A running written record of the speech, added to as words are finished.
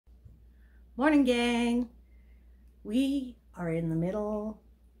Morning, gang. We are in the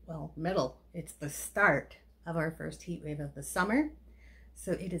it's the start of our first heat wave of the summer.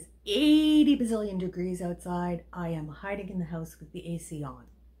 So it is 80 bazillion degrees outside. I am hiding in the house with the AC on.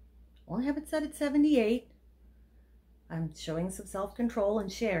 Only have it set at 78. I'm showing some self-control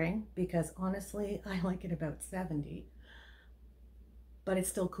and sharing because honestly, I like it about 70. But it's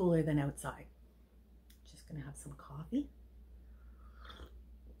still cooler than outside. Just gonna have some coffee.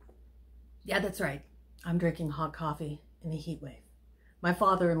 Yeah, that's right. I'm drinking hot coffee in a heat wave. My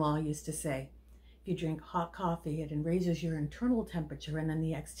father-in-law used to say, if you drink hot coffee, it raises your internal temperature and then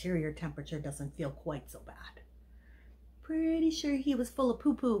the exterior temperature doesn't feel quite so bad. Pretty sure he was full of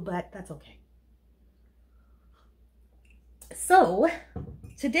poo-poo, but that's okay. So,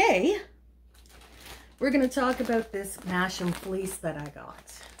 today, we're going to talk about this Masham fleece that I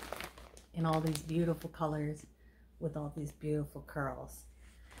got in all these beautiful colors with all these beautiful curls.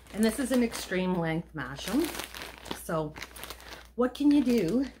 And this is an extreme length Masham. So what can you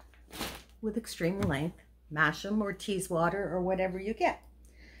do with extreme length Masham or Teeswater or whatever you get?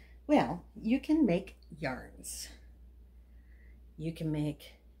 Well, you can make yarns. You can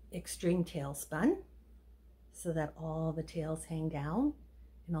make extreme tail spun so that all the tails hang down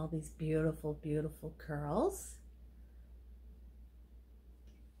and all these beautiful, beautiful curls.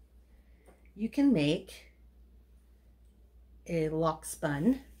 You can make a lock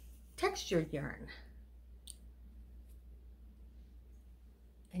spun textured yarn.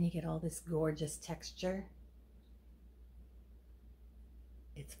 And you get all this gorgeous texture.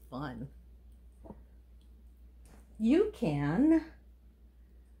 It's fun. You can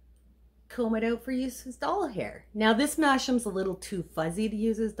comb it out for use as doll hair. Now this Masham's a little too fuzzy to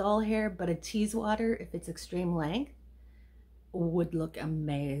use as doll hair, but a Teeswater, if it's extreme length, would look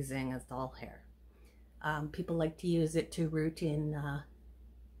amazing as doll hair. People like to use it to root in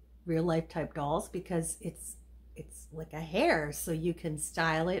real life type dolls because it's like a hair, so you can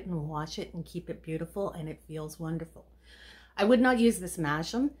style it and wash it and keep it beautiful and it feels wonderful. I would not use this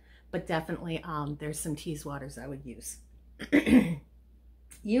Masham, but definitely there's some Teeswaters I would use.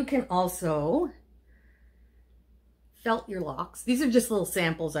 You can also felt your locks. These are just little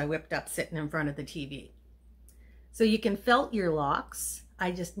samples I whipped up sitting in front of the TV. So you can felt your locks.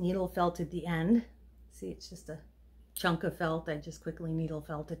 I just needle felted the end. See, it's just a chunk of felt. I just quickly needle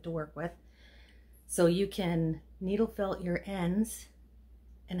felt it to work with. So you can needle felt your ends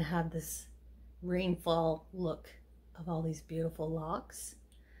and have this rainfall look of all these beautiful locks.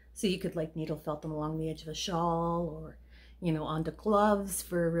 So you could like needle felt them along the edge of a shawl or, you know, onto gloves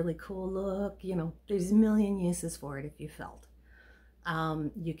for a really cool look. You know, there's a million uses for it if you felt.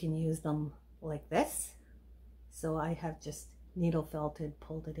 You can use them like this. So I have just needle felted,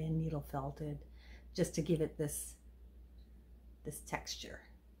 pulled it in, needle felted, just to give it this texture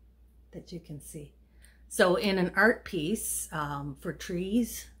that you can see. So in an art piece for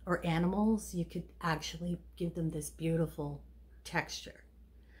trees or animals, you could actually give them this beautiful texture.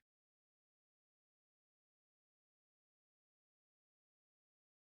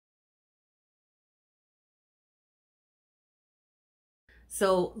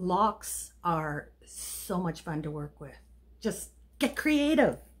 So locks are so much fun to work with. Just get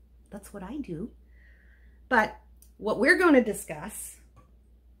creative. That's what I do. But what we're going to discuss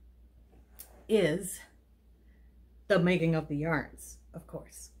is the making of the yarns, of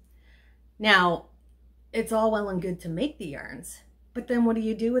course. Now, it's all well and good to make the yarns, but then what do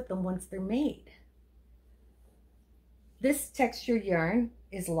you do with them once they're made? This textured yarn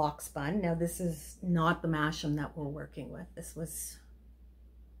is lock spun. Now, this is not the Masham that we're working with. This was,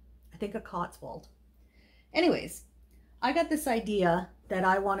 I think, a Cotswold. Anyways, I got this idea that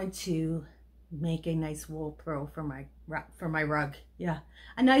I wanted to make a nice wool throw for my rug. Yeah,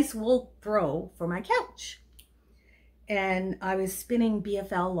 a nice wool throw for my couch. And I was spinning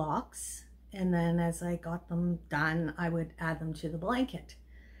BFL locks, and then as I got them done, I would add them to the blanket.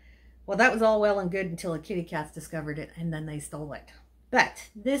 Well, that was all well and good until the kitty cats discovered it, and then they stole it. But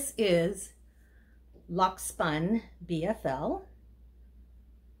this is lock spun BFL,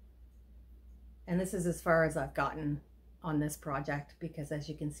 and this is as far as I've gotten on this project because, as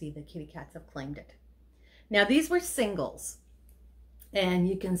you can see, the kitty cats have claimed it. Now, these were singles, and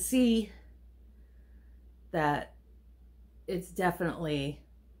you can see that it's definitely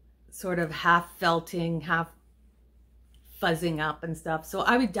sort of half felting, half fuzzing up and stuff. So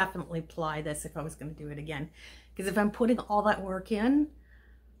I would definitely ply this if I was going to do it again, because if I'm putting all that work in,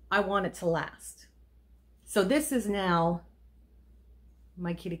 I want it to last. So this is now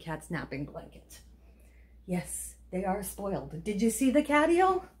my kitty cat's napping blanket. Yes, they are spoiled. Did you see the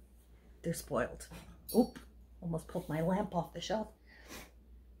catio? They're spoiled. Oop, almost pulled my lamp off the shelf.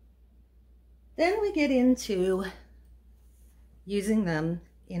 Then we get into using them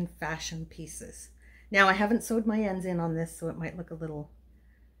in fashion pieces. Now I haven't sewed my ends in on this, so it might look a little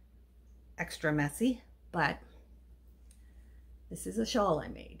extra messy, but this is a shawl I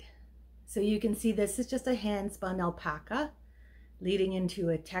made. So you can see this is just a hand spun alpaca leading into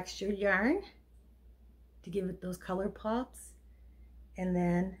a textured yarn to give it those color pops, and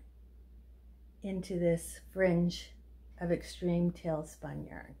then into this fringe of extreme tail spun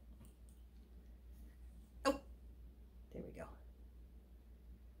yarn. Oh, there we go.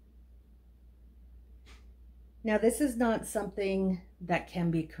 Now this is not something that can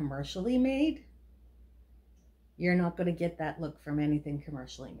be commercially made. You're not going to get that look from anything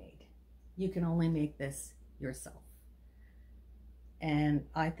commercially made. You can only make this yourself. And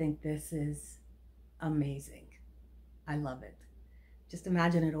I think this is amazing. I love it. Just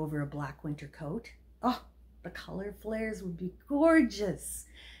imagine it over a black winter coat. Oh, the color flares would be gorgeous.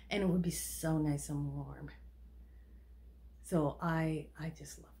 And it would be so nice and warm. So I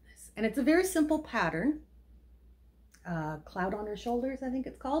just love this. And it's a very simple pattern. Cloud on her shoulders, I think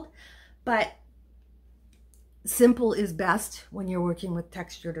it's called. But simple is best when you're working with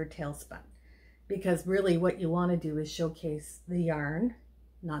textured or tail spun, because really what you want to do is showcase the yarn,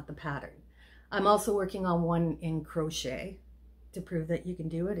 not the pattern. I'm also working on one in crochet to prove that you can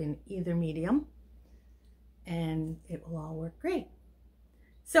do it in either medium, and it will all work great.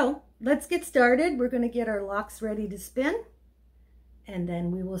 So let's get started. We're going to get our locks ready to spin, and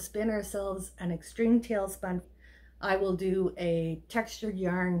then we will spin ourselves an extreme tail spun. I will do a textured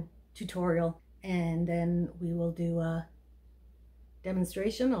yarn tutorial, and then we will do a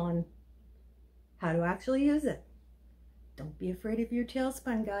demonstration on how to actually use it. Don't be afraid of your tail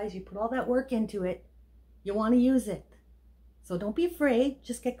spun, guys. You put all that work into it. You want to use it. So don't be afraid.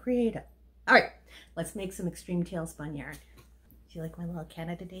 Just get creative. All right, let's make some extreme tail spun yarn. Do you like my little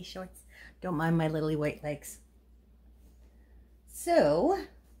Canada Day shorts? Don't mind my lily white legs. So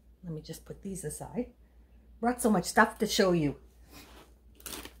let me just put these aside. Brought so much stuff to show you.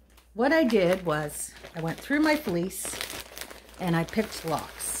 What I did was I went through my fleece and I picked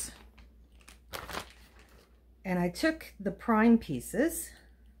locks. And I took the prime pieces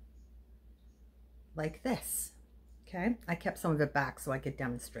like this. Okay, I kept some of it back so I could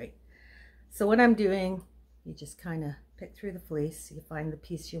demonstrate. So what I'm doing, you just kind of pick through the fleece, you find the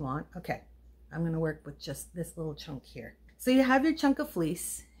piece you want. Okay, I'm going to work with just this little chunk here. So you have your chunk of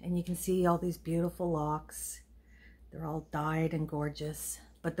fleece, and you can see all these beautiful locks. They're all dyed and gorgeous,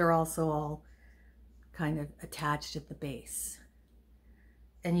 but they're also all kind of attached at the base.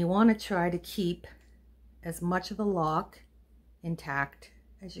 And you want to try to keep as much of the lock intact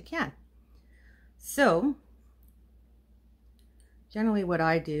as you can. So generally what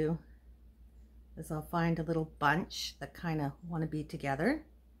I do is I'll find a little bunch that kind of want to be together.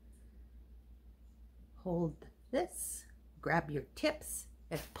 Hold this, grab your tips,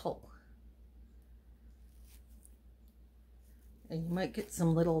 and pull. And you might get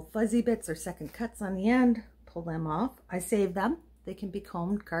some little fuzzy bits or second cuts on the end. Pull them off. I save them. They can be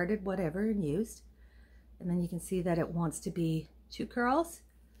combed, carded, whatever, and used. And then you can see that it wants to be 2 curls.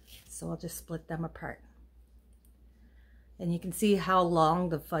 So I'll just split them apart. And you can see how long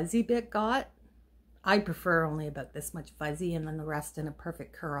the fuzzy bit got. I prefer only about this much fuzzy and then the rest in a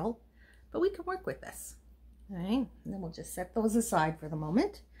perfect curl. But we can work with this. All right, and then we'll just set those aside for the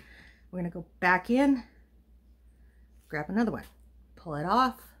moment. We're going to go back in, grab another one, pull it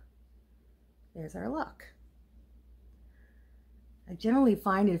off. There's our lock. I generally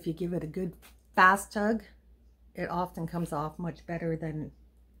find if you give it a good fast tug, it often comes off much better than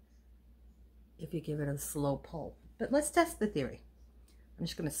if you give it a slow pull. But let's test the theory. I'm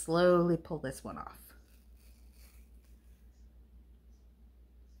just going to slowly pull this one off.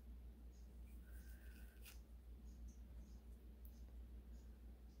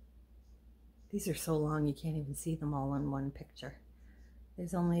 These are so long you can't even see them all in one picture.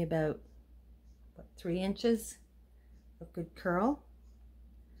 There's only about, what, 3 inches of good curl.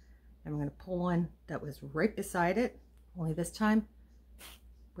 I'm going to pull one that was right beside it, only this time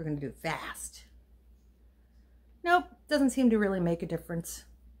we're going to do fast. Nope, doesn't seem to really make a difference,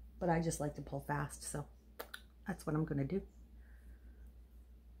 but I just like to pull fast, so that's what I'm going to do.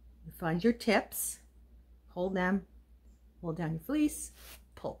 You find your tips, hold them, hold down your fleece,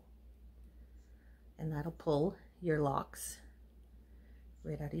 pull. And that'll pull your locks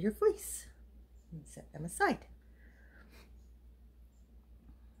right out of your fleece. And set them aside.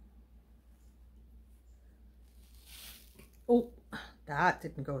 Oh, that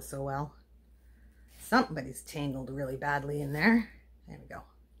didn't go so well. Somebody's tangled really badly in there. There we go.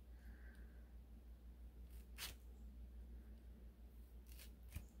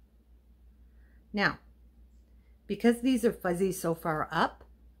 Now, because these are fuzzy so far up,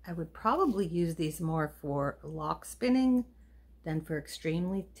 I would probably use these more for lock spinning than for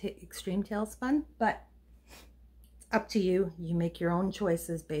extreme tail spun, but it's up to you. You make your own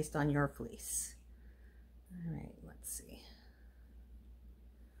choices based on your fleece. All right, let's see.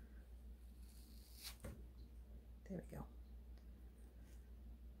 There we go.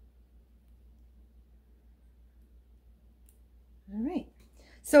 All right,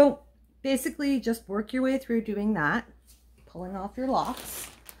 so basically just work your way through doing that, pulling off your locks.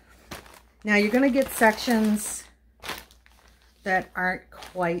 Now you're going to get sections that aren't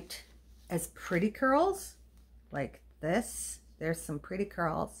quite as pretty curls, like this. There's some pretty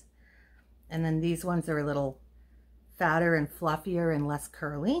curls. And then these ones are a little fatter and fluffier and less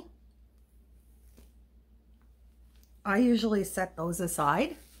curly. I usually set those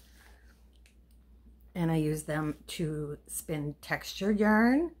aside and I use them to spin textured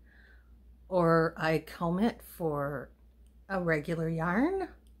yarn, or I comb it for a regular yarn,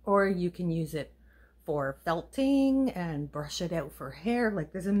 or you can use it for felting and brush it out for hair.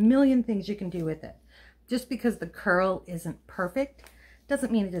 Like, there's a million things you can do with it. Just because the curl isn't perfect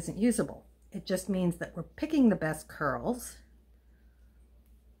doesn't mean it isn't usable. It just means that we're picking the best curls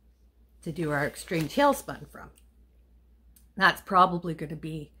to do our extreme tail spun from. That's probably going to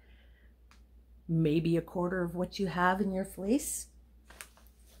be maybe a quarter of what you have in your fleece.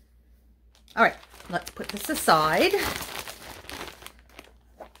 All right, let's put this aside.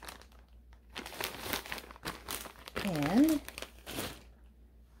 And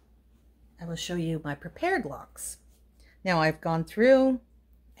I will show you my prepared locks. Now I've gone through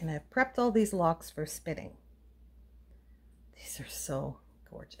and I've prepped all these locks for spinning. These are so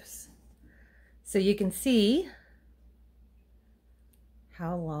gorgeous. So you can see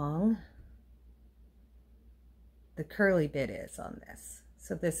how long the curly bit is on this.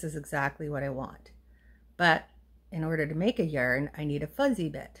 So this is exactly what I want. But in order to make a yarn, I need a fuzzy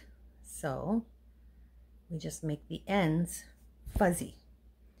bit. So we just make the ends fuzzy.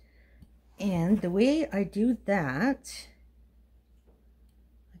 And the way I do that,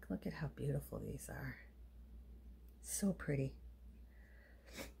 like, look at how beautiful these are. So pretty.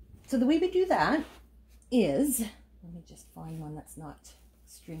 So the way we do that is, let me just find one that's not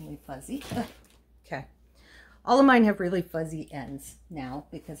extremely fuzzy. Okay. All of mine have really fuzzy ends now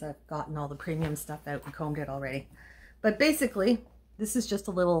because I've gotten all the premium stuff out and combed it already. But basically, this is just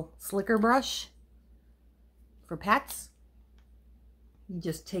a little slicker brush for pets. You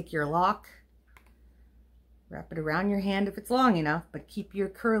just take your lock, wrap it around your hand if it's long enough, but keep your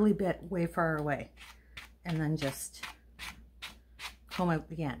curly bit way far away, and then just comb out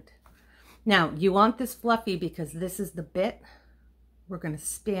the end. Now, you want this fluffy because this is the bit we're going to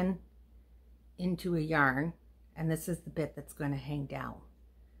spin into a yarn, and this is the bit that's going to hang down.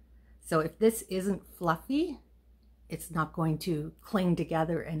 So if this isn't fluffy, it's not going to cling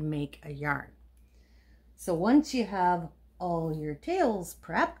together and make a yarn. So once you have all your tails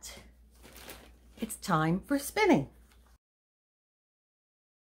prepped, it's time for spinning.